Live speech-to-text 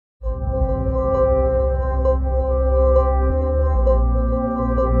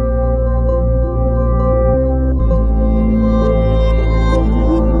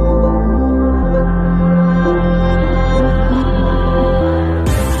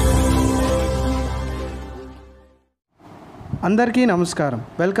అందరికీ నమస్కారం.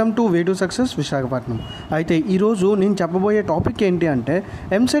 Welcome to way to success Visakhapatnam. అయితే ఈరోజు నేను చెప్పబోయే టాపిక్ ఏంటి అంటే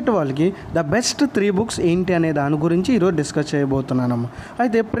ఎంసెట్ వాళ్ళకి ద బెస్ట్ 3 బుక్స్ ఏంటి అనే దాని గురించి ఈరోజు డిస్కస్ చేయబోతున్నానమ్మ.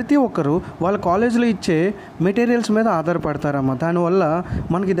 అయితే ప్రతి ఒక్కరు వాళ్ళ కాలేజీలో ఇచ్చే మెటీరియల్స్ మీద ఆధారపడతారమ్మ. దానివల్ల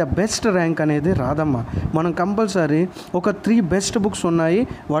మనకి ద బెస్ట్ ర్యాంక్ అనేది రాదమ్మా. మనం కంపల్సరీ ఒక 3 బెస్ట్ బుక్స్ ఉన్నాయి,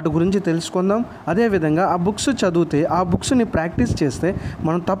 వాటి గురించి తెలుసుకుందాం. అదేవిధంగా ఆ బుక్స్ చదివితే, ఆ బుక్స్ని ప్రాక్టీస్ చేస్తే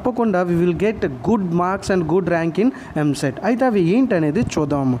మనం తప్పకుండా we will get good marks and good rank in EAMCET. అయితే అవి ఏంటి అనేది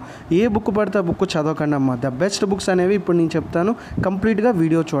చూద్దాము. ఏ బుక్ పడితే ఆ బుక్ చదవకండి అమ్మ. ద బెస్ట్ బుక్స్ అనేవి ఇప్పుడు నేను చెప్తాను, కంప్లీట్గా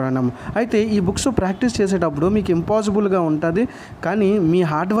వీడియో చూడండి అమ్మ. అయితే ఈ బుక్స్ ప్రాక్టీస్ చేసేటప్పుడు మీకు ఇంపాసిబుల్గా ఉంటుంది, కానీ మీ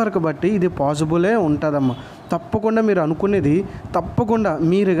హార్డ్ వర్క్ బట్టి ఇది పాసిబులే ఉంటుందమ్మా. తప్పకుండా మీరు అనుకునేది తప్పకుండా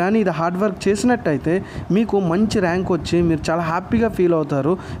మీరు కానీ ఇది హార్డ్ వర్క్ చేసినట్టయితే మీకు మంచి ర్యాంక్ వచ్చి మీరు చాలా హ్యాపీగా ఫీల్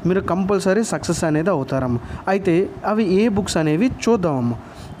అవుతారు. మీరు కంపల్సరీ సక్సెస్ అనేది అవుతారమ్మ. అయితే అవి ఏ బుక్స్ అనేవి చూద్దామమ్మ.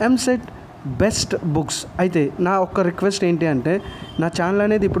 EAMCET best books. అయితే నా ఒక్క రిక్వెస్ట్ ఏంటి అంటే, నా ఛానల్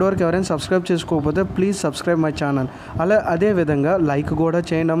అనేది ఇప్పటివరకు ఎవరైనా సబ్స్క్రైబ్ చేసుకోకపోతే ప్లీజ్ సబ్స్క్రైబ్ మై ఛానల్. అదేవిధంగా లైక్ కూడా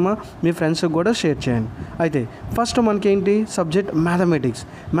చేయండి అమ్మా, మీ ఫ్రెండ్స్కి కూడా షేర్ చేయండి. అయితే ఫస్ట్ మనకేంటి సబ్జెక్ట్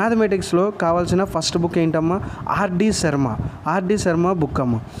మ్యాథమెటిక్స్లో కావాల్సిన ఫస్ట్ బుక్ ఏంటమ్మా? ఆర్డి శర్మ బుక్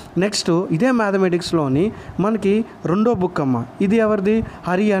అమ్మ. నెక్స్ట్ ఇదే మ్యాథమెటిక్స్లోని మనకి రెండో బుక్ అమ్మ. ఇది ఎవరిది?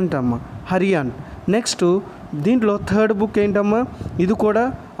 హరియాన్. నెక్స్ట్ దీంట్లో థర్డ్ బుక్ ఏంటమ్మా? ఇది కూడా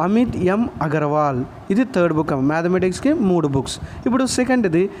అమిత్ ఎం అగర్వాల్. ఇది థర్డ్ బుక్ అమ్మ. మ్యాథమెటిక్స్కి 3 బుక్స్. ఇప్పుడు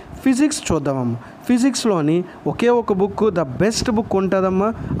సెకండ్ది ఫిజిక్స్ చూద్దామమ్మ. ఫిజిక్స్లోని ఒకే ఒక బుక్ ద బెస్ట్ బుక్ ఉంటుందమ్మా,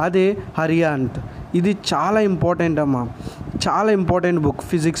 అదే హరియాంత్. ఇది చాలా ఇంపార్టెంట్ అమ్మా, చాలా ఇంపార్టెంట్ బుక్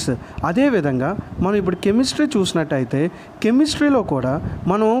ఫిజిక్స్. అదేవిధంగా మనం ఇప్పుడు కెమిస్ట్రీ చూసినట్టయితే, కెమిస్ట్రీలో కూడా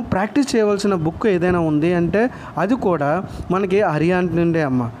మనం ప్రాక్టీస్ చేయవలసిన బుక్ ఏదైనా ఉంది అంటే అది కూడా మనకి హరియాంత్ నుండే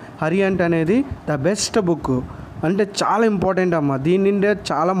అమ్మ. హరియాంత్ అనేది ద బెస్ట్ బుక్, అంటే చాలా ఇంపార్టెంట్ అమ్మ. దీని నుండే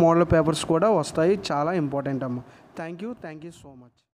చాలా మోడల్ పేపర్స్ కూడా వస్తాయి, చాలా ఇంపార్టెంట్ అమ్మ. Thank you so much.